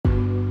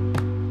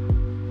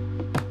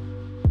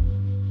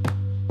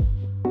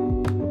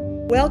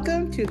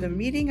Welcome to the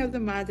Meeting of the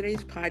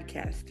Madres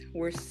podcast.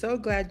 We're so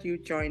glad you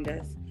joined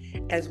us.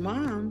 As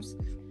moms,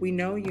 we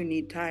know you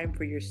need time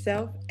for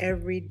yourself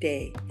every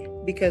day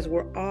because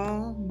we're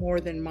all more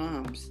than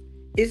moms.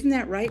 Isn't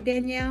that right,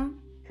 Danielle?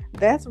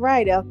 That's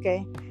right,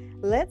 Elke.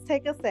 Let's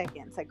take a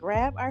second to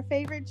grab our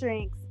favorite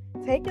drinks,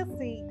 take a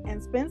seat,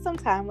 and spend some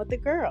time with the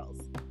girls.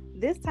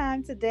 This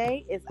time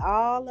today is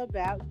all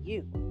about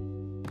you.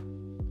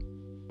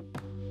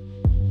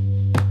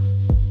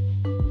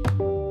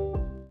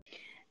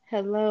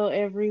 Hello,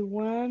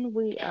 everyone.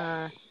 We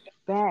are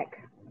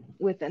back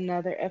with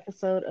another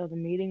episode of the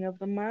Meeting of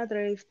the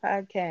Madres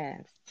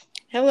podcast.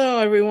 Hello,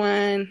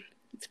 everyone.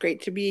 It's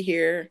great to be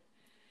here.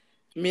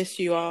 Miss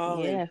you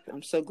all, and Yes,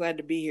 I'm so glad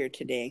to be here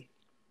today.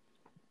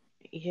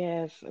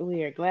 yes,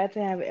 we are glad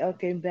to have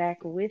Elke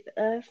back with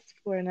us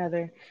for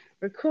another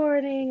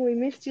recording. We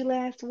missed you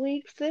last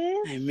week, sis.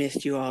 I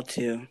missed you all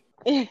too.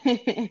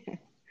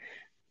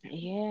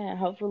 Yeah,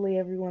 hopefully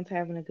everyone's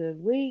having a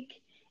good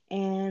week.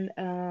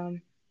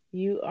 And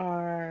you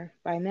are,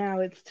 by now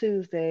it's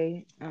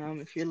Tuesday,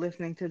 if you're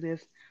listening to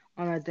this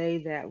on a day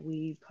that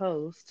we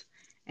post,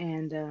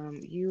 and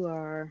you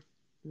are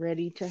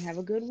ready to have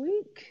a good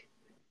week.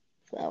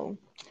 So,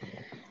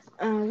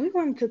 we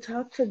wanted to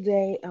talk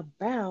today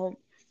about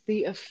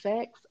the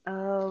effects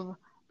of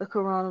the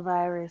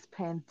coronavirus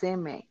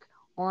pandemic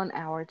on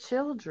our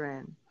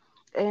children.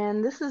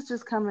 And this is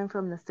just coming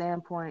from the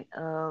standpoint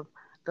of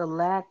the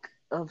lack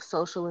of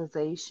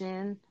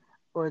socialization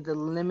or the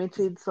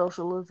limited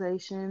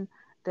socialization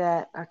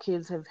that our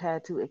kids have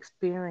had to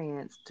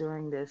experience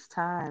during this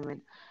time.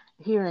 And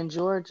here in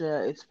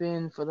Georgia, it's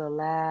been for the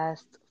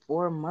last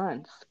 4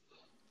 months,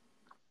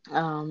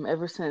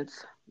 ever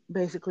since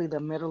basically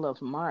the middle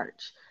of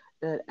March,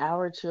 that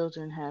our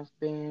children have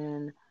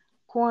been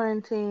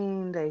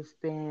quarantined. They've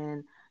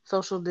been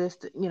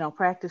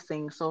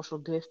practicing social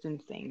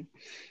distancing,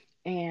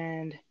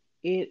 and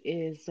it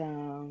is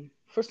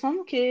for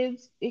some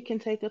kids, it can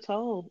take a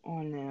toll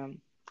on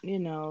them.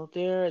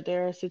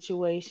 There are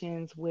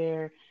situations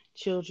where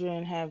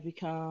children have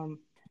become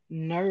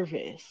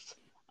nervous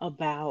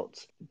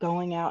about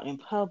going out in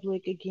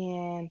public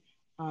again,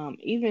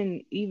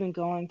 even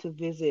going to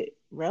visit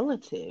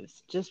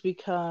relatives, just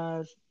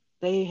because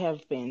they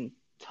have been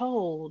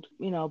told,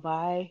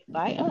 by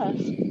us,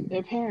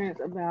 their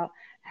parents, about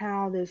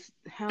how this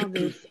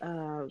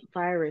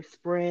virus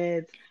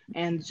spreads,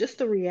 and just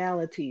the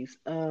realities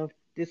of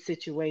this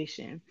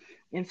situation.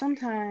 And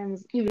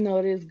sometimes, even though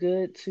it is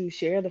good to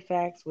share the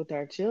facts with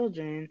our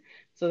children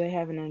so they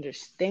have an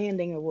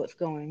understanding of what's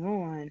going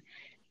on,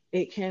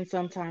 it can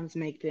sometimes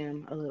make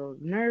them a little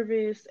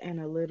nervous and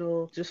a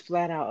little just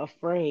flat out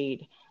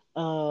afraid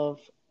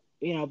of,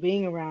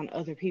 being around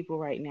other people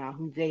right now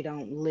who they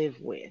don't live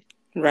with.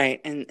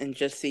 Right, and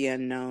just the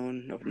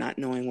unknown of not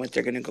knowing what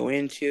they're going to go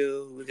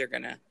into, who they're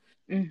going to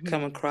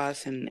come Hmm.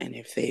 across, and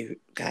if they've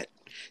got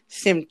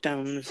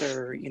symptoms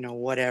or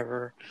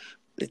whatever,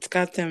 it's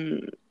got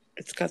them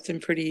it's got them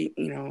pretty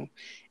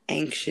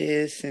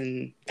anxious.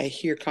 And I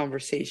hear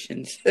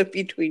conversations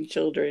between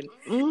children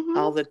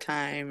all Hmm. the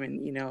time,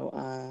 and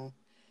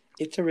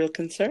it's a real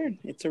concern.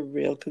 It's a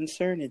real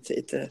concern.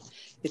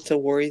 It's a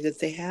worry that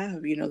they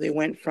have. They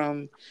went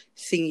from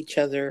seeing each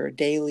other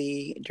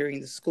daily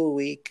during the school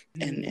week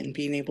and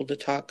being able to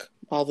talk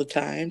all the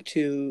time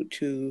to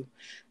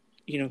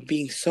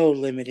being so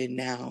limited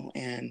now.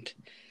 And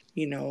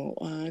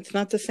it's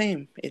not the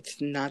same.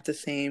 It's not the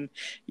same.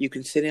 You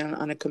can sit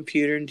on a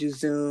computer and do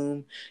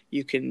Zoom.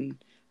 You can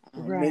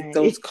make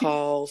those Right.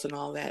 calls and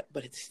all that,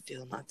 but it's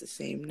still not the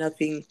same.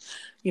 Nothing,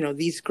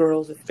 these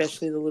girls,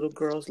 especially the little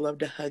girls, love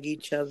to hug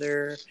each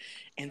other,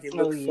 and they Oh,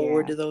 look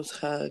forward yeah. to those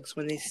hugs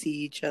when they see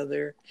each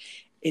other.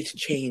 It's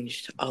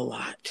changed a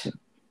lot.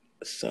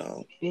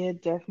 So,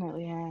 It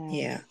definitely has.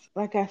 yeah.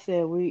 Like I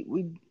said,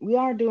 we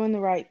are doing the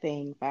right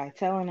thing by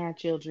telling our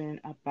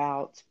children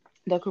about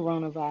the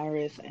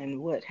coronavirus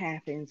and what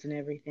happens and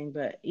everything.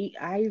 But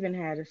I even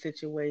had a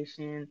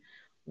situation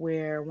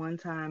where one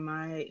time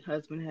my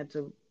husband had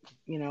to,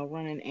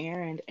 run an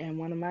errand, and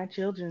one of my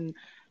children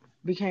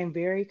became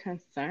very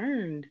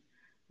concerned,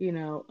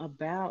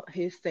 about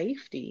his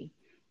safety,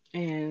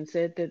 and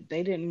said that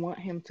they didn't want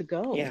him to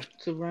Yeah. go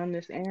to run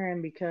this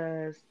errand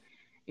because,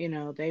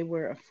 they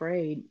were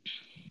afraid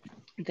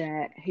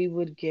that he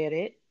would get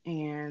it,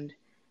 and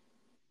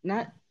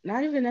not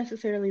even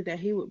necessarily that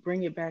he would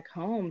bring it back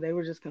home. They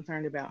were just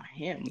concerned about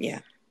him,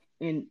 Yeah.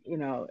 and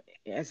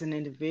as an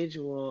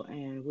individual,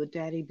 and would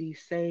daddy be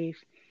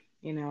safe.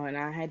 And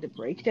I had to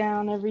break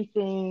down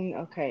everything.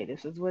 Okay,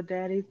 this is what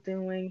daddy's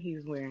doing.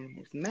 He's wearing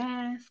his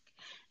mask,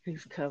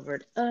 he's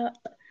covered up,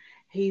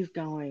 he's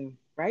going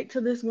right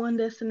to this one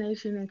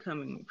destination and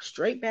coming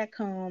straight back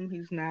home.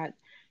 He's not,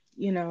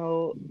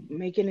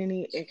 making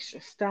any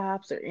extra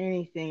stops or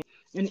anything.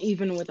 And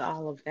even with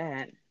all of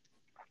that,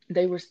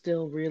 they were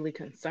still really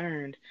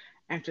concerned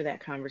after that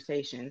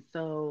conversation.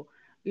 So,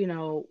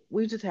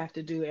 we just have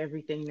to do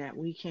everything that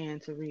we can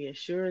to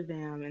reassure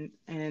them,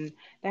 and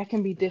that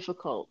can be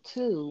difficult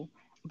too,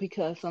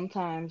 because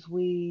sometimes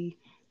we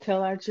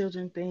tell our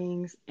children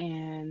things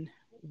and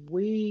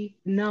we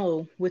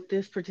know with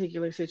this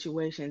particular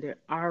situation, there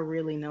are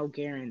really no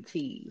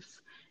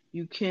guarantees.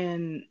 You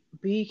can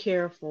be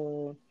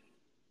careful,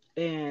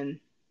 and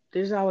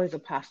there's always a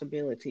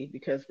possibility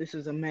because this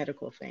is a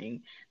medical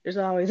thing. There's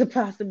always a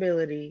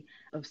possibility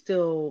of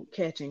still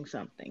catching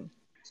something.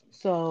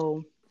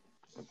 So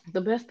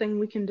the best thing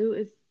we can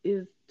do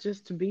is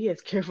just to be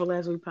as careful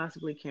as we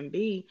possibly can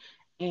be.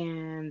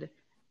 And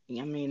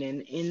I mean,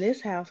 in this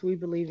house, we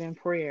believe in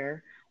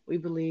prayer. We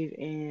believe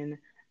in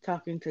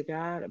talking to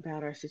God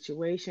about our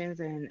situations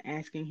and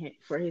asking him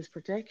for his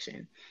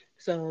protection.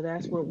 So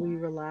that's what we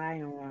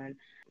rely on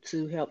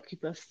to help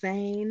keep us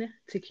sane,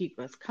 to keep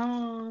us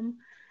calm.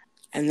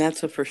 And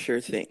that's a for sure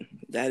thing.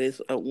 That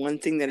is one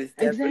thing that is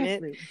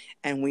definite, Exactly.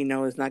 and we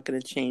know is not going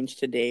to change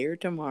today or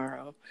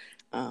tomorrow.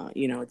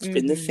 It's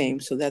been the same.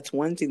 Mhm. So that's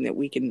one thing that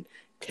we can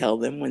tell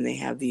them when they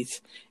have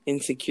these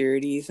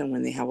insecurities and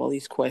when they have all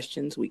these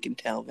questions. We can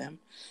tell them,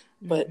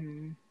 but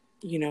Mhm.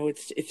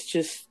 it's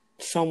just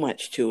so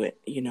much to it.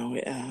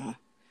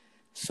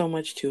 So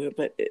much to it.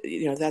 But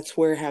that's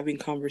where having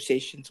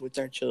conversations with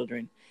our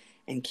children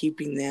and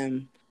keeping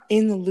them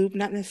in the loop,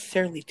 not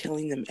necessarily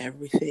telling them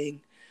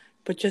everything,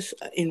 but just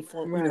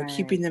keeping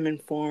Right. them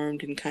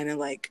informed and kind of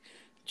like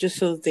just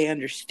so that they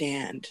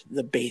understand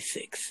the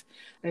basics.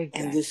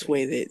 And this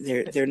way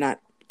Exactly. they're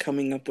not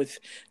coming up with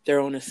their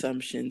own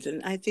assumptions.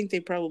 And I think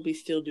they probably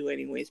still do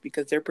anyways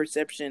because their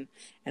perception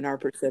and our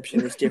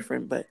perception is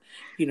different. But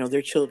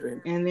they're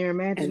children, And their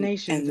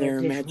imaginations and are their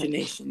different.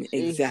 imagination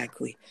Jeez.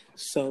 exactly.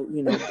 So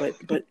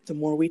but the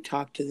more we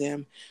talk to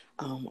them,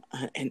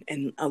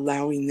 and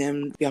allowing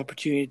them the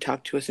opportunity to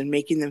talk to us and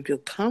making them feel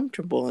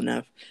comfortable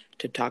enough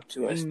to talk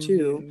to us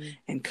too Mhm.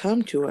 and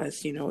come to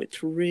us,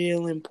 it's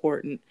real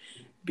important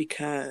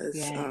because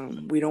Yes.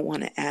 we don't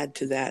want to add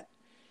to that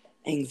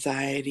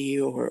anxiety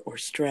or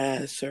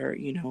stress, or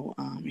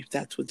if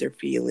that's what they're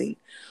feeling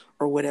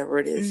or whatever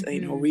it is.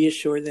 Mhm.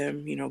 Reassure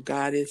them,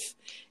 God is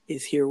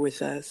here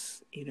with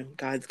us.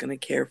 God's going to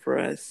care for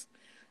us.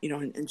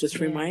 And just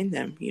Yes. remind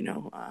them,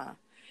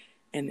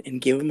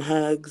 and give them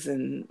hugs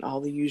and all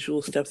the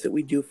usual stuff that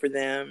we do for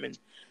them. And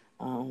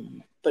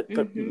but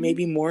Mhm.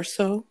 maybe more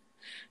so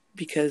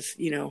because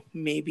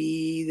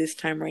maybe this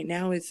time right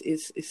now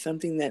is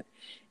something that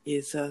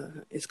is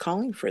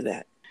calling for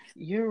that.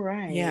 You're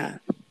right. Yeah.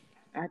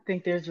 I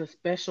think there's a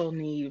special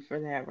need for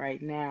that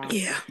right now.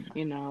 Yeah.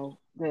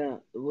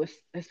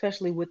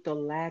 Especially with the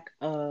lack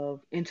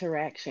of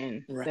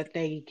interaction Right. that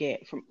they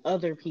get from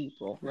other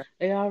people. Right.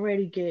 They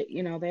already get,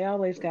 they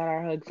always got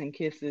our hugs and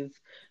kisses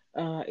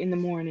in the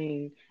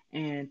morning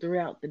and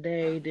throughout the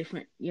day,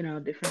 different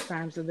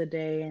times of the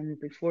day and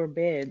before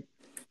bed.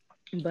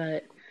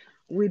 But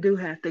we do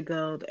have to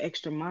go the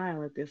extra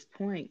mile at this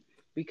point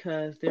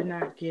because they're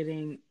not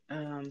getting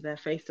that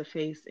face to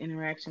face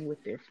interaction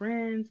with their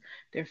friends,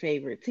 their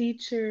favorite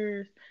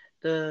teachers,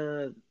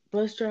 the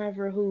bus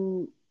driver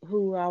who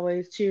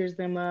always cheers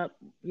them up,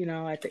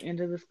 at the end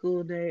of the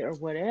school day or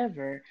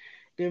whatever.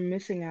 They're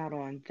missing out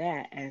on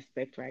that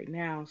aspect right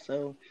now.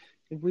 So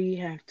we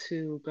have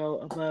to go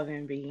above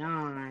and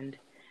beyond,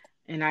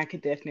 and I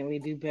could definitely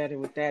do better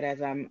with that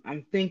as I'm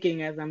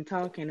thinking as I'm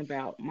talking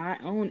about my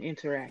own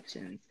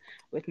interactions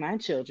with my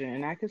children,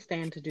 and I could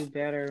stand to do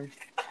better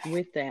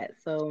with that.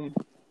 So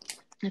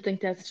I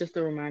think that's just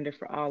a reminder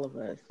for all of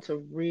us to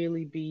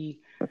really be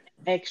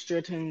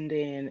extra tuned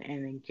in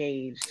and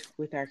engaged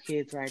with our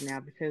kids right now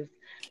because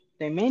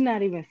they may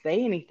not even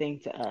say anything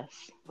to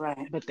us,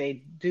 Right. but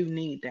they do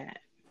need that.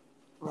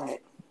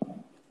 Right.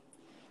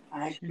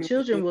 I And agree with you.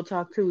 children will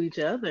talk to each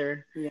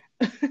other. Yeah.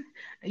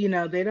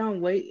 They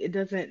don't wait. It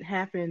doesn't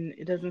happen.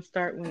 It doesn't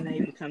start when they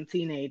become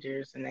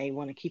teenagers and they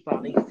want to keep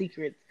all these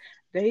secrets.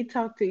 They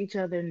talk to each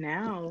other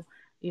now,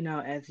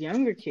 as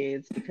younger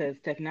kids because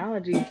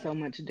technology is so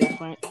much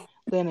different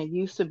than it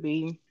used to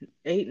be.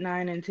 8,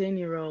 9, and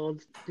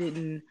 10-year-olds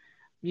didn't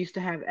used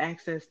to have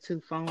access to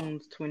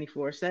phones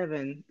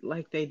 24/7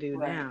 like they do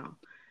Right. now.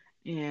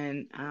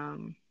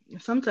 And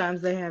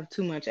sometimes they have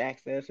too much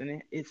access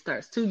and it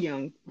starts too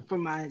young for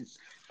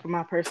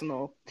my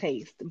personal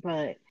taste.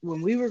 But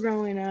when we were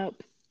growing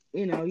up,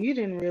 you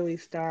didn't really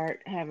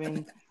start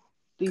having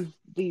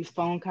these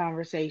phone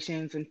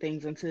conversations and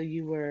things until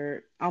you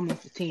were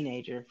almost a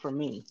teenager. For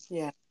me,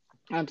 Yeah.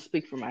 I'll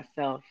speak for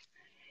myself.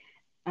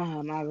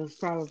 I was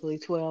probably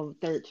 12,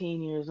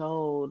 13 years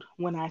old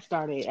when I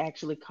started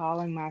actually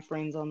calling my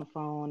friends on the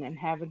phone and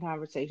having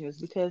conversations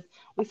because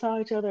we saw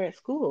each other at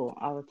school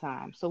all the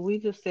time. So we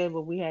just said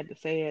what we had to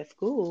say at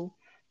school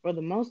for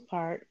the most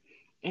part.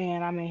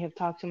 And I may have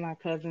talked to my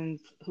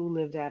cousins who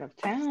lived out of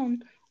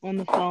town on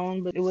the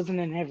phone, but it wasn't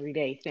an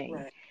everyday thing.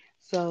 Right.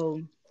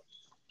 So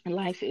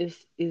life is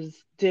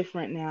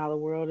different now. The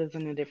world is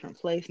in a different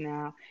place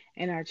now,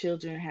 and our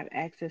children have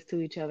access to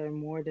each other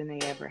more than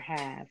they ever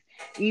have,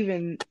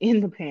 even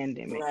in the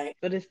pandemic. Right.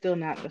 But it's still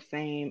not the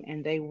same,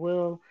 and they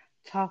will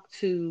talk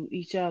to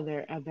each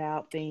other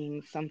about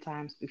things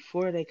sometimes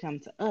before they come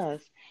to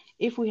us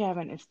if we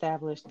haven't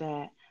established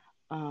that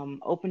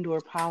open door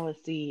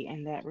policy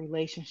and that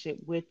relationship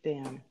with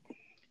them.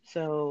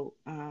 So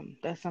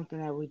that's something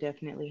that we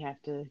definitely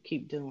have to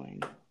keep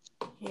doing.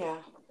 Yeah,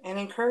 and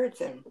encourage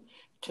them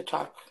to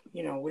talk,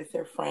 with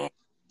their friends.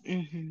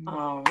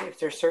 Hmm. If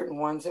there's certain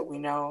ones that we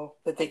know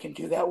that they can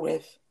do that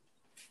with,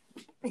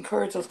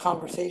 encourage those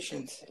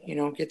conversations.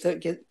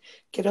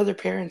 Get other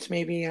parents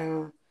maybe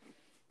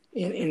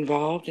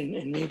involved,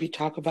 and maybe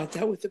talk about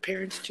that with the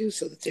parents too,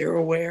 so that they're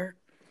aware.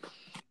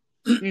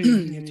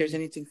 If there's Hmm.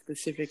 anything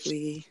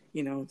specifically,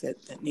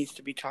 that needs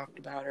to be talked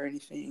about or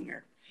anything,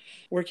 or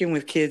working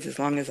with kids as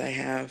long as I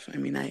have. I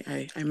mean, I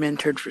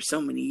mentored for so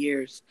many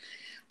years.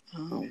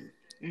 Um,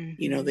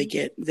 they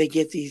Hmm.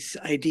 get these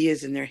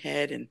ideas in their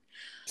head, and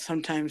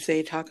sometimes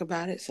they talk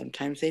about it,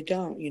 sometimes they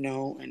don't.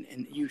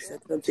 And you said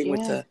something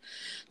with Yeah. the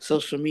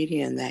social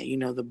media, and that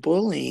the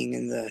bullying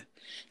and the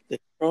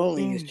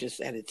trolling is Mm.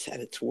 just at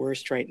its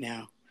worst right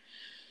now.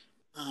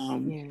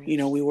 Yes.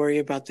 We worry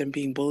about them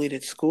being bullied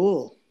at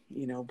school,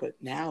 but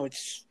now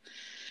it's,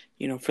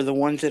 for the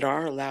ones that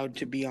are allowed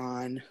to be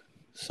on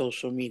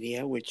social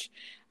media, which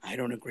I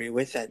don't agree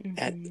with at,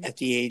 at, Hmm. at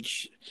the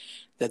age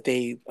that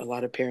a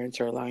lot of parents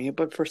are allowing it.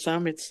 But for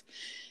some, it's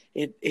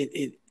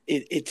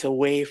a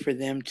way for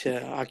them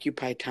to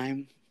occupy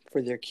time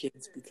for their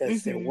kids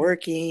because they're Hmm.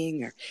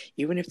 working, or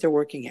even if they're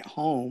working at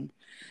home,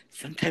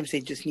 sometimes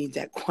they just need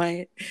that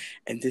quiet.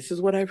 And this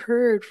is what I've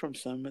heard from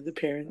some of the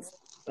parents.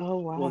 Oh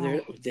Well,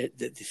 wow.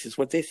 this is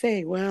what they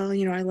say. Well,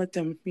 I let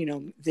them,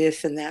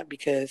 this and that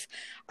because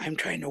I'm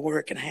trying to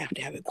work and I have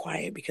to have it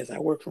quiet because I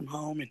work from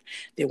home, and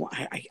they want,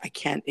 I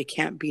can't, it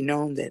can't be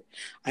known that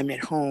I'm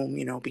at home,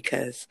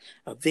 because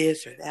of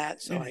this or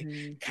that. So I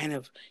Hmm. kind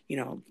of,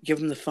 give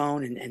them the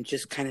phone, and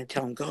just kind of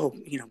tell them, go,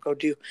 go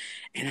do.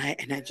 And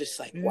I just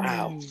like,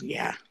 wow, Mm.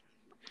 yeah,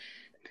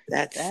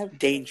 that's That's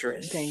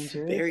dangerous,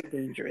 dangerous very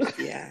dangerous.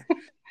 Yeah.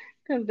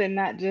 because they're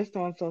not just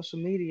on social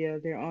media;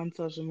 they're on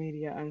social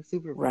media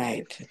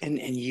Right. unsupervised. And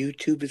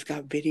YouTube has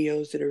got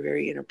videos that are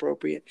very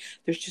inappropriate.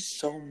 There's just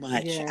so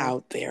much Yes.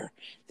 out there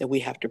that we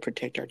have to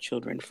protect our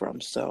children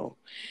from. So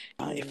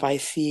if I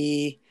Yes.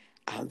 see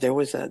there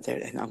was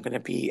and I'm going to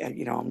be, I'm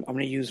going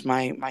to use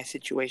my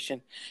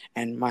situation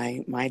and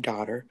my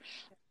daughter.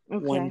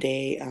 One Okay.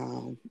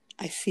 day,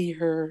 I see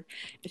her,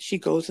 and she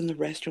goes in the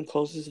restroom,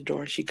 closes the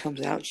door, and she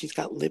comes out. She's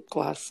got lip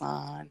gloss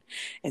on,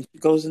 and she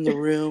goes in the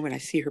room, and I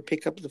see her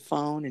pick up the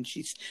phone, and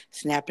she's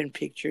snapping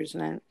pictures,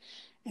 and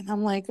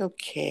I'm like,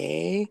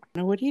 okay,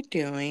 what are you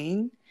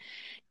doing?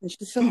 And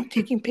she said, oh, I'm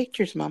taking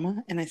pictures,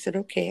 Mama. And I said,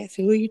 okay. I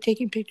said, who are you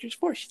taking pictures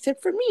for? She said,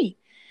 for me.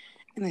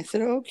 And I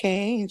said,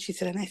 okay. And she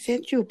said, and I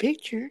sent you a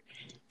picture.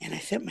 And I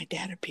sent my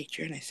dad a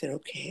picture. And I said,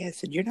 okay. I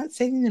said, you're not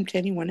sending them to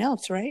anyone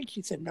else, right?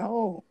 She said,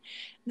 no,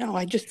 no,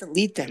 I just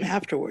delete them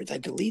afterwards. I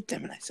delete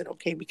them. And I said,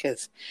 okay,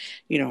 because,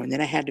 and then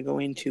I had to go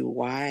into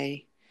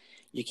why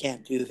you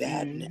can't do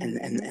that. And,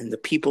 Hmm. and the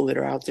people that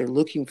are out there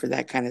looking for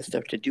that kind of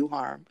stuff to do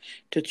harm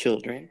to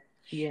children,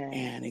 Yes.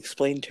 and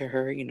explain to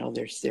her,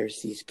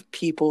 there's these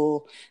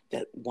people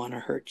that want to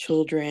hurt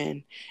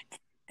children.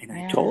 And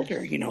I told Yes.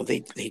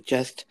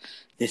 her,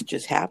 this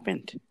just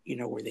happened,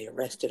 where they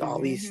arrested all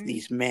these Hmm.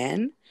 these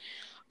men.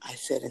 I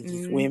said, and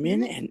these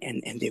women, Hmm.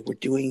 and they were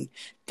doing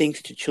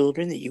things to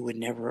children that you would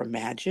never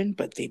imagine,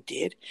 but they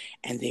did,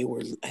 and they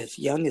were as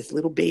young as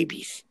little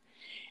babies.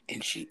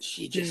 And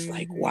she just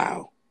like, Hmm.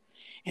 wow.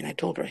 And I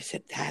told her, I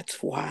said,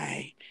 that's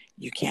why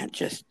you can't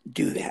just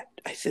do that.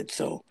 I said,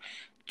 so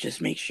just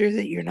make sure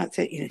that you're not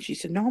saying. And she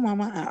said, no,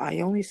 Mama,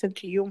 I only said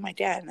to you and my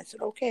dad. And I said,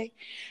 okay.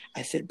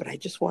 I said, but I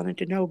just wanted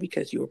to know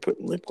because you were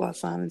putting lip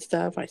gloss on and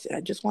stuff. I said,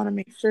 I just want to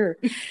make sure,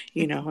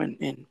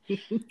 and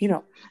you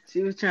know,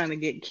 She was trying to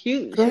get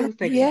cute. She girl, was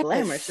taking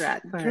glamour yes,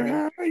 shots, honey.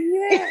 girl,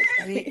 yes.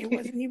 I mean, it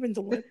wasn't even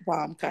the lip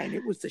balm kind.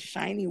 It was the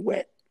shiny,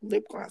 wet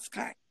lip gloss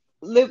kind.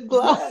 Lip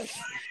gloss.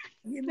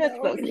 Yes, That's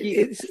so and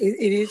cute.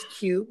 it is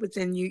cute, but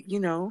then you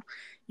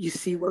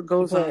see what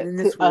goes on But in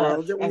to this us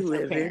world that we as her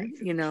live in, parents,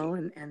 it's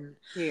cute. and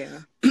Yeah.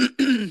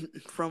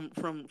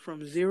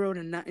 from 0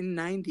 to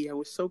 90, I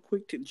was so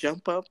quick to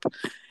jump up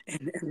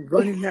and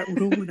run in that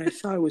room when I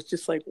saw it. Was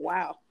just like,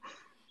 wow.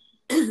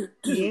 And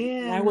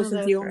Yeah, I no,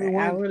 wasn't the that's only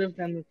right. I one. would have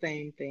done the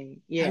same thing.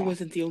 I Yeah.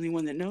 wasn't the only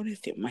one that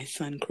noticed it. My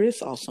son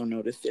Chris also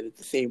noticed it at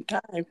the same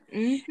time.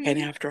 And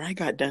Hmm. after I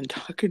got done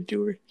talking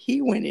to her,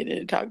 he went in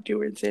and talked to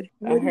her and said,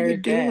 I "What are you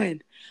heard that.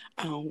 doing?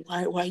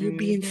 Why are you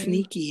being Hmm.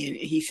 sneaky?" And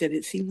he said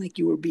it seemed like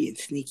you were being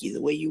sneaky.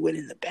 The way you went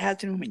in the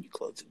bathroom and you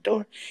closed the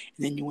door,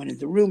 and then you went in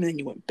the room, and then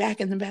you went back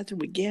in the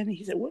bathroom again. And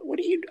he said, "What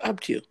are you up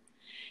to?"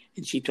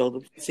 And she told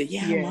him, she said,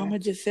 "Yeah, Yeah. Mama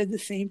just said the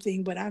same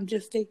thing, but I'm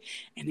just a,"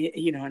 and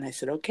I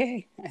said,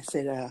 "Okay." I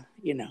said,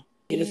 he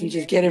doesn't See?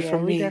 just get it Yeah,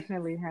 from we me.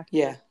 definitely have to.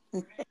 Yeah.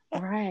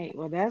 Right.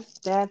 Well, that's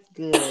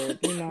good.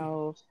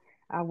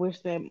 I wish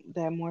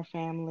that more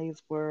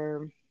families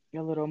were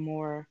a little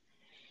more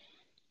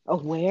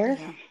aware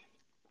Yeah.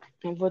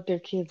 of what their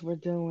kids were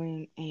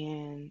doing.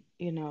 And,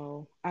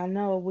 I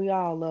know we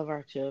all love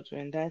our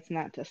children. That's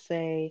not to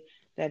say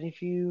that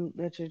if you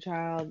let your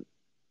child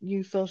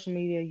use social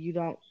media,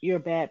 you're a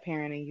bad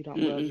parent and you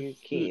don't love Mm-mm. your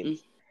Mm-mm.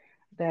 kids.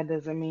 That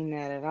doesn't mean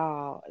that at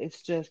all.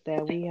 It's just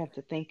that we have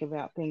to think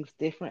about things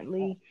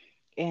differently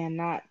and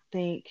not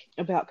think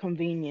about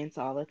convenience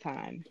all the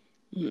time.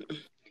 Mm.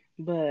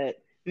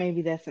 But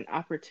maybe that's an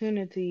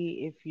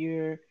opportunity if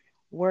you're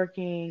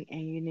working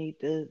and you need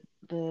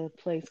the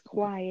place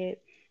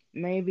quiet.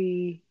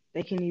 Maybe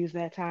they can use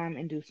that time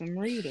and do some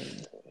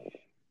reading.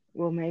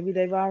 Well, maybe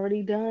they've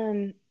already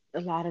done a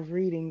lot of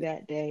reading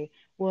that day.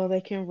 Well,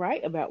 they can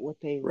write about what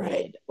they Right.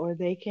 read, or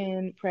they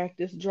can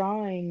practice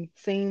drawing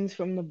scenes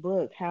from the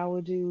book. How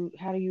do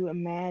you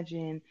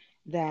imagine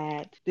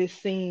that this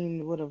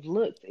scene would have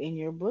looked in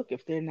your book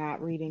if they're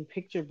not reading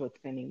picture books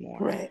anymore?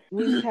 Right.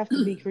 We just have to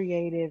be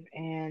creative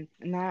and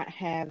not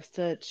have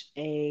such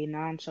a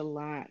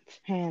nonchalant,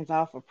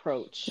 hands-off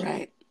approach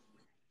Right.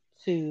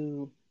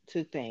 to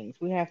things.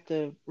 We have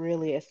to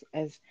really,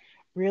 as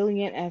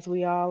brilliant as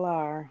we all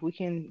are, we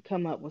can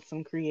come up with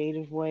some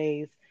creative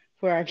ways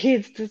for our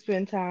kids to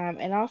spend time.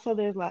 And also,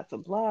 there's lots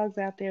of blogs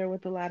out there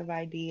with a lot of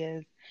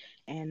ideas.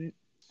 And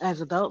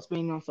as adults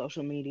being on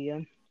social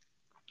media,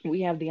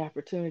 we have the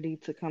opportunity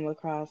to come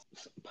across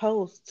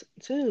posts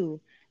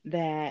too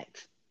that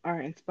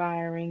are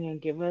inspiring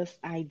and give us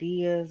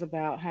ideas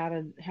about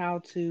how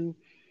to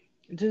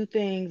do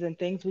things and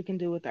things we can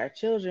do with our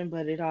children,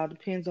 but it all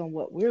depends on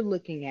what we're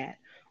looking at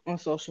on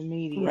social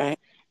media, Right.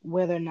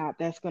 whether or not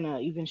that's going to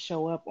even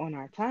show up on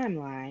our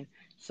timeline.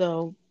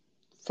 So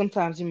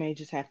sometimes you may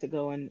just have to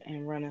go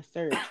and run a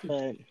search,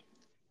 but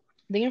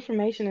the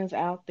information is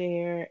out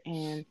there,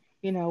 and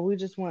we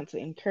just want to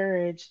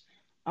encourage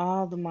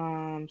all the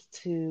moms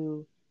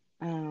to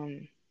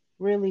um,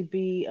 really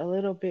be a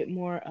little bit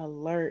more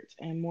alert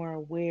and more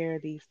aware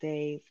these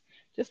days,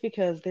 just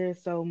because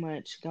there's so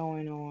much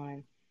going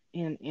on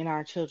in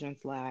our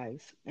children's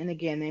lives. And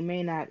again, they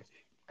may not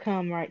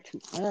come right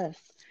to us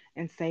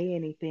and say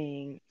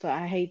anything, so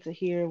I hate to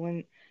hear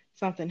when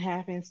something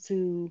happens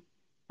to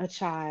a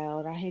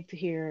child. I hate to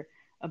hear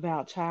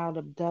about child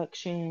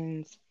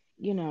abductions.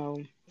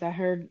 I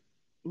heard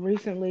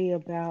recently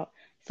about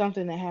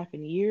something that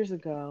happened years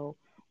ago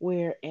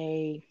where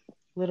a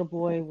little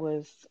boy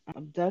was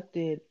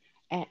abducted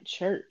at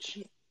church,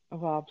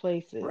 of all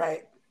places.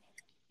 Right.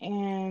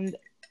 And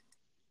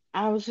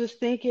I was just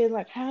thinking,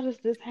 like, how does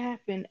this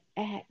happen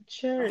at Right.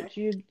 church?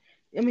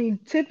 I mean,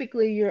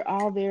 typically you're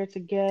all there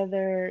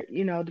together,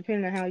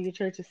 depending on how your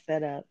church is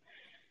set up.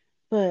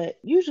 But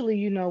usually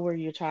you know where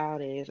your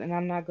child is, and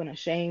I'm not going to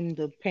shame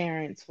the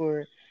parents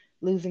for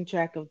losing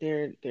track of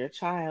their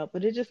child,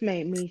 but it just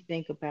made me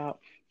think about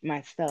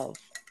myself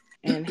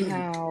and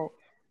how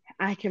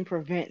I can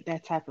prevent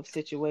that type of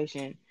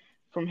situation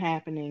from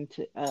happening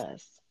to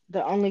us.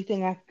 The only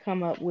thing I can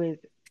come up with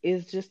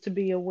is just to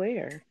be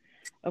aware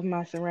of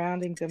my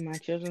surroundings and my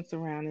children's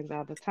surroundings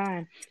all the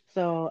time.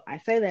 So I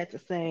say that to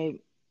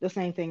say the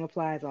same thing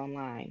applies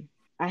online.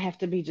 I have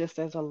to be just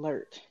as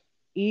alert.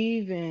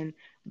 Even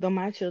though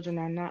my children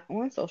are not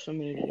on social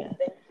media,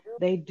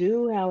 they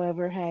do,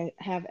 however,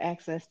 have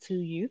access to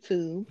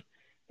YouTube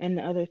and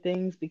other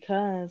things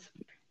because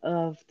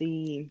of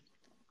the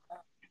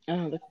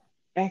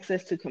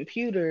access to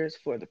computers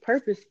for the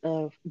purpose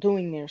of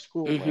doing their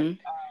schoolwork.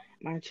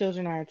 Mm-hmm. My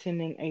children are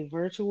attending a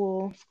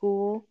virtual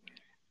school,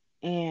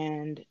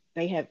 and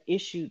they have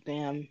issued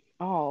them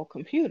all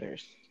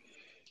computers.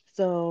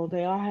 So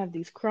they all have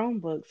these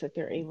Chromebooks that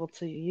they're able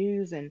to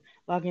use and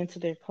log into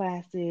their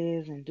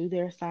classes and do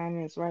their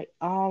assignments right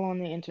all on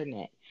the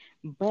internet.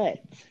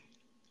 But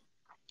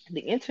the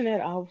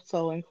internet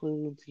also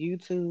includes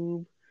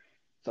YouTube,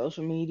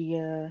 social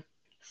media.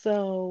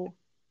 So,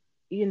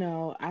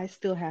 I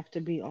still have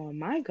to be on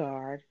my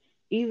guard,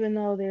 even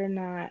though they're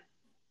not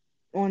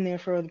on there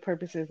for the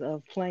purposes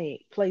of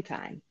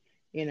playtime,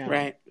 you know.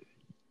 Right.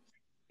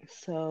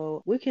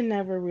 So we can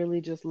never really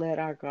just let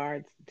our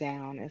guards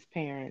down as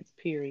parents,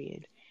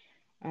 period.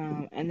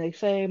 And they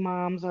say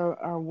moms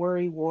are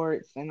worry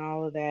warts and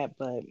all of that,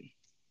 but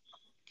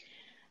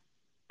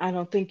I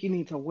don't think you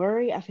need to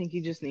worry. I think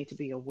you just need to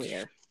be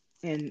aware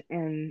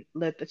and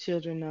let the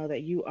children know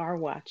that you are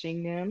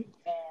watching them.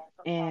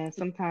 And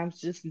sometimes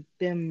just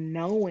them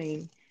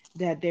knowing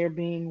that they're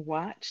being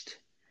watched,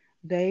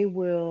 they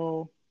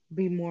will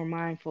be more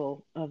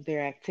mindful of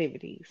their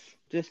activities,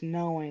 just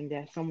knowing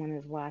that someone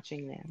is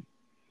watching them.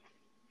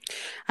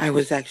 I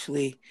was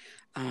actually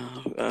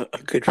a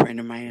good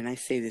friend of mine, and I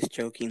say this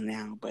joking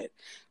now, but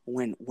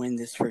when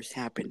this first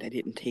happened, I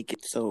didn't take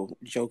it so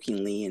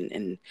jokingly,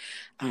 and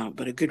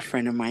but a good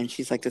friend of mine,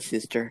 she's like a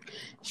sister.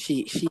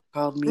 She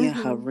called me a Mhm.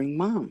 hovering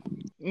mom.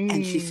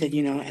 And she said,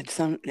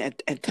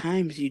 Mm. at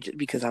times you just,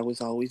 because I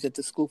was always at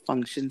the school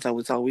functions, I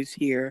was always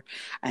here,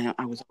 and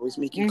I was always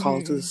making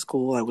calls to the Mhm.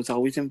 school. I was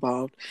always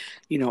involved,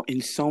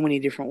 in so many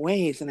different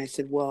ways. And I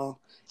said, well,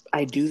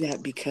 I do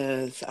that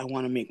because I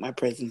want to make my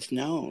presence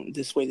known.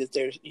 This way that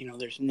there's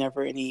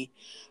never any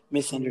Mhm.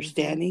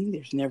 misunderstanding.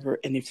 There's never,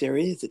 and if there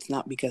is, it's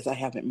not because I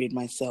haven't made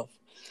myself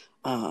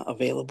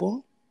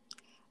available.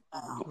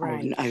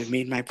 Right. I've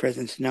made my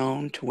presence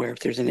known to where if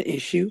there's an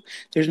issue,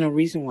 there's no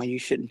reason why you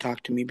shouldn't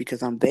talk to me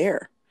because I'm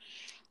there.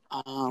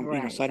 So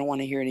Right. I don't want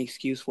to hear any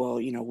excuse. Well,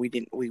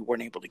 we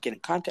weren't able to get in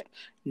contact.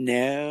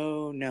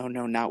 No, no,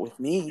 no, not with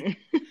me.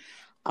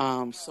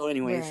 So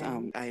anyways,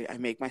 Right. I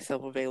make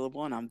myself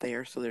available and I'm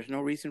there. So there's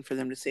no reason for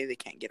them to say they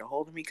can't get a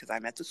hold of me because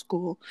I'm at the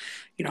school.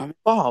 I'm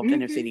involved.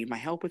 And if they Mhm. need my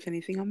help with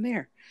anything, I'm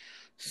there.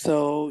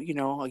 So,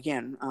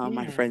 again,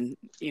 my Yeah. friend,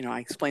 I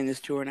explained this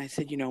to her and I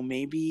said,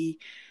 maybe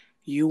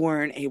you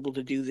weren't able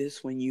to do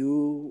this when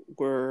you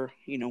were,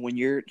 when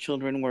your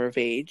children were of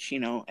age,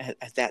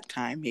 at that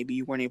time, maybe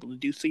you weren't able to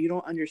do so. You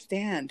don't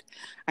understand.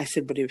 I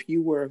said, but if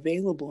you were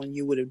available and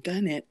you would have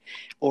done it,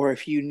 or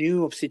if you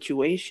knew of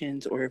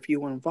situations, or if you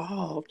were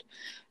involved,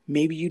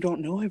 maybe you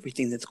don't know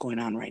everything that's going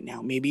on right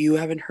now. Maybe you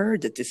haven't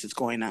heard that this is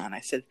going on.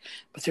 I said,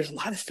 but there's a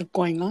lot of stuff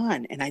going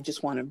on, and I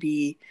just want to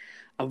be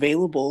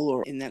available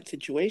or in that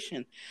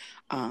situation.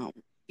 Um,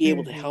 be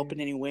able to help Mhm.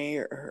 in any way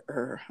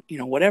or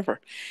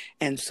whatever.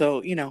 And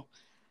so,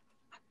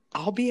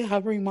 I'll be a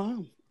hovering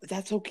mom.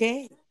 That's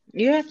okay.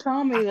 Yeah,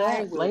 call me I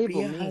that. will be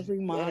Label a me.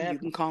 hovering mom. You Whatever.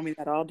 can call me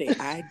that all day.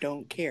 I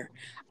don't care.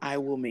 I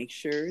will make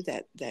sure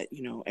that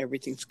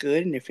everything's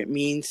good. And if it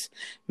means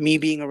me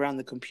being around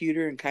the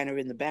computer and kind of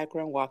in the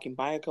background, walking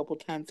by a couple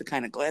times to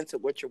kind of glance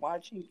at what you're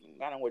watching,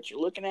 kind of what you're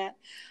looking at,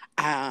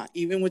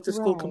 even with the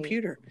school Right.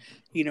 computer,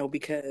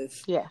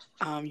 because Yes.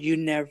 you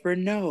never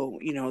know.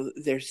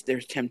 There's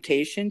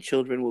temptation.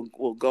 Children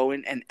will go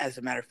in, and as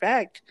a matter of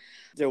fact,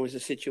 there was a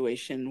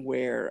situation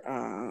where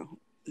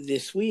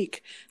this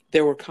week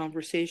there were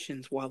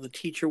conversations while the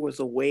teacher was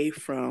away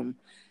from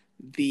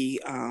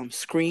the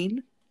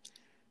screen.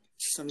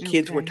 Some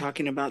kids were Okay.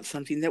 talking about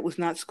something that was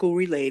not school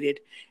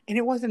related, and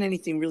it wasn't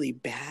anything really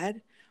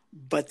bad,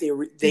 but they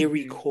Mhm.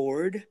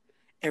 record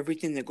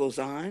everything that goes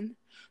on.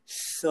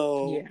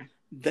 So Yeah.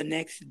 the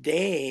next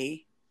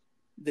day,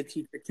 the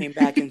teacher came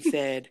back and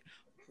said,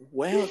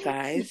 "Well,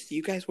 guys,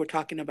 you guys were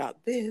talking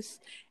about this,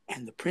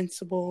 and the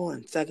principal,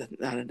 and da da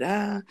da da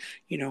da.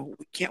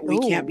 We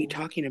can't be Oh.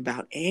 talking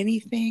about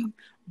anything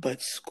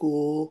but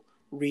school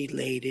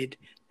related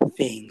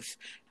things."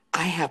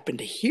 I happened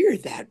to hear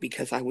that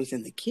because I was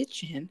in the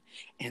kitchen,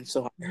 and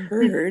so I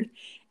heard,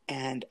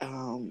 and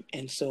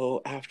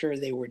so after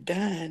they were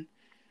done,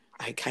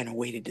 I kind of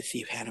waited to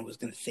see if Hannah was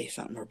going to say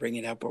something or bring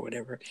it up or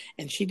whatever.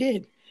 And she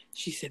did.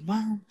 She said,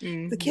 "Mom,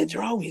 the kids Mhm.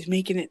 are always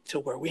making it to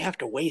where we have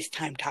to waste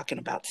time talking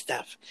about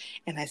stuff."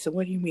 And I said,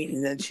 "What do you mean?"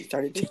 And then she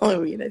started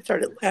telling me, and I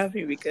started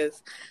laughing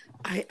because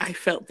I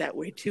felt that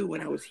way too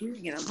when I was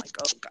hearing it. I'm like,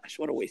 oh gosh,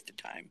 what a waste of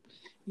time,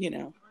 you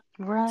know?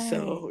 Right.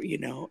 So,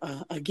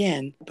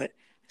 again, but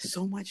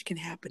so much can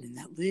happen in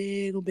that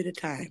little bit of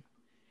time,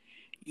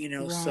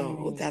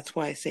 so Right. that's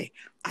why I say,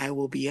 I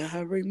will be a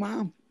hovering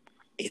mom.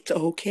 It's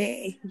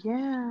okay.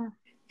 Yeah,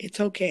 It's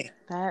okay.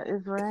 that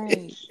is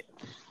right.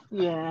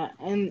 Yeah,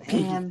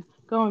 and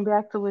going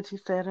back to what you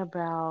said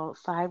about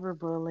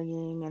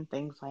cyberbullying and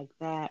things like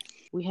that,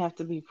 we have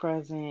to be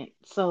present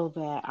so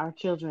that our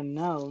children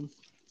know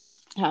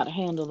how to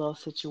handle those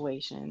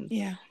situations.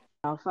 Yeah,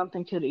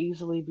 Something could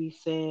easily be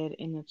said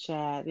in the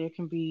chat. There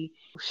can be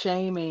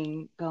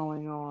shaming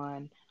going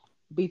on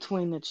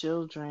between the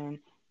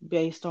children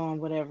based on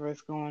whatever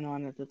is going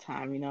on at the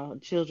time.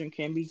 Children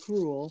can be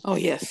cruel, oh,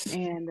 yes.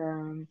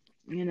 and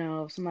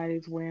if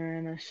somebody's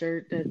wearing a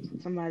shirt that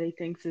somebody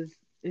thinks is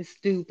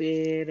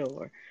stupid,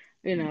 or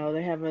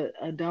they have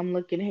a dumb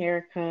looking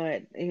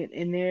haircut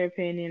in their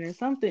opinion, or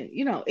something,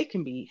 it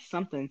can be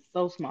something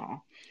so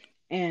small.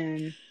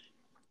 And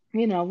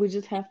we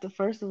just have to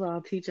first of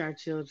all teach our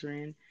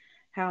children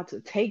how to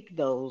take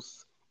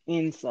those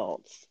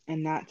insults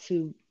and not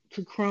to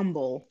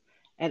crumble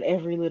at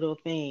every little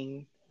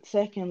thing.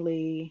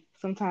 Secondly,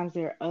 sometimes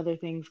there are other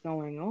things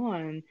going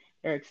on.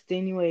 There are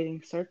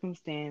extenuating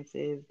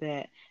circumstances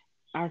that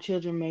our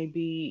children may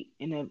be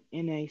in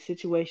a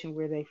situation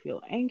where they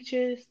feel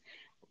anxious.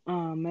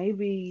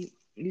 Maybe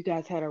you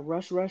guys had a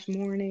rush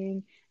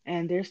morning,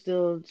 and they're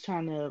still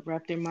trying to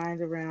wrap their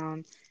minds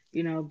around,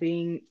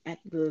 being at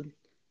the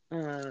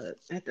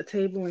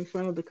table in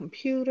front of the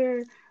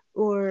computer,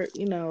 or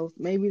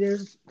maybe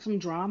there's some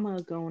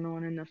drama going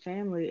on in the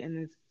family,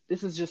 and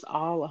this is just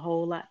all a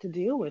whole lot to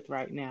deal with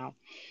right now.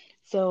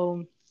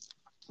 So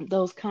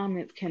those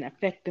comments can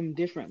affect them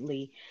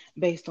differently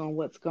based on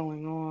what's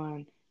going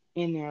on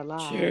in their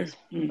Sure. lives.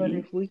 But Hmm.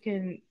 if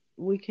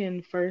we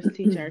can first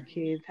teach our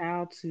kids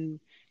how to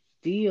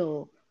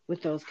deal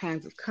with those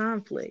kinds of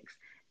conflicts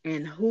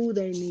and who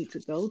they need to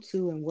go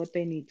to and what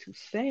they need to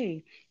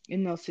say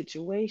in those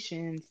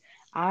situations,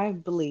 I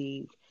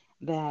believe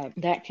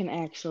that can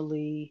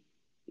actually,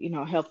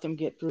 help them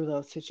get through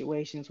those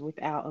situations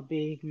without a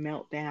big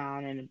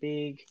meltdown and a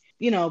big,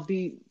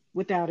 be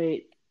without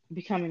it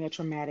becoming a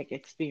traumatic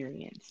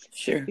experience.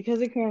 Sure.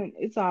 Because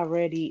it's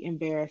already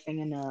embarrassing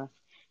enough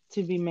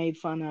to be made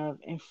fun of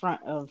in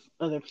front of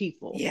other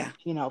people, Yeah.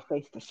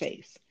 face to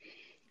face.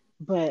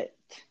 But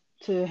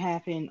to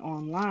happen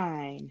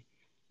online,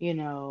 you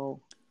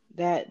know,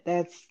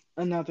 that's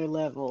another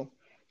level.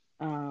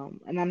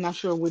 And I'm not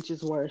sure which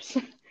is worse,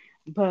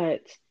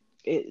 but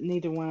it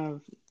neither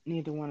one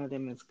of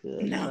them is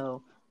good. No.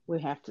 So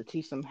we have to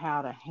teach them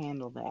how to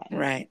handle that. And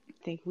Right. I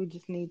think we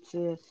just need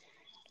to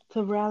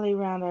rally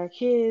around our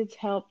kids,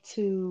 help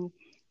to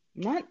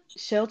not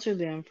shelter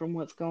them from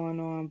what's going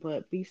on,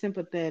 but be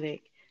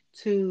sympathetic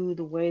to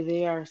the way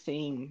they are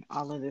seeing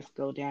all of this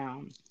go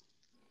down.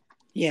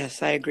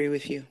 Yes, I agree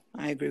with you.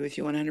 I agree with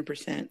you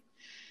 100%.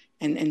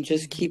 And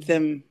just keep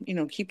Mm-hmm.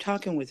 them, keep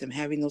talking with them,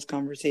 having those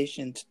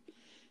conversations.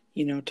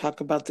 Talk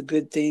about the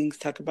good things,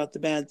 talk about the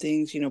bad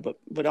things,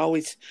 but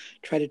always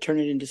try to turn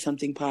it into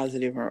something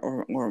positive,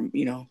 or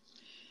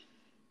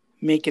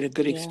make it a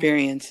good Yeah.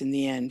 experience in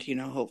the end,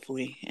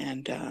 hopefully,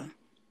 and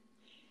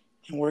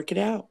work it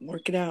out.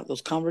 Work it out.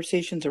 Those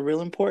conversations are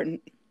real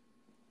important.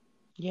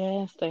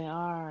 Yes, they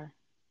are.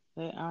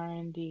 They are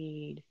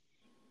indeed.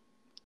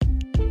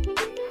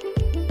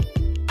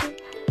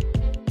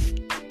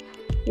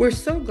 We're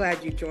so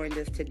glad you joined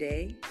us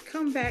today.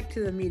 Come back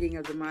to the Meeting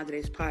of the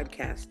Madres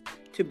podcast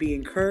to be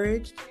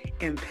encouraged,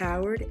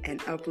 empowered,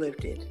 and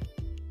uplifted.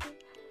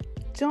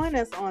 Join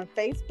us on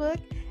Facebook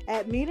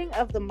at Meeting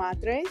of the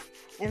Madres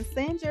and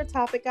send your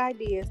topic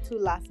ideas to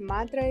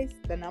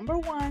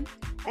lasmadres1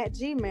 at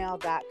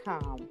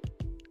gmail.com.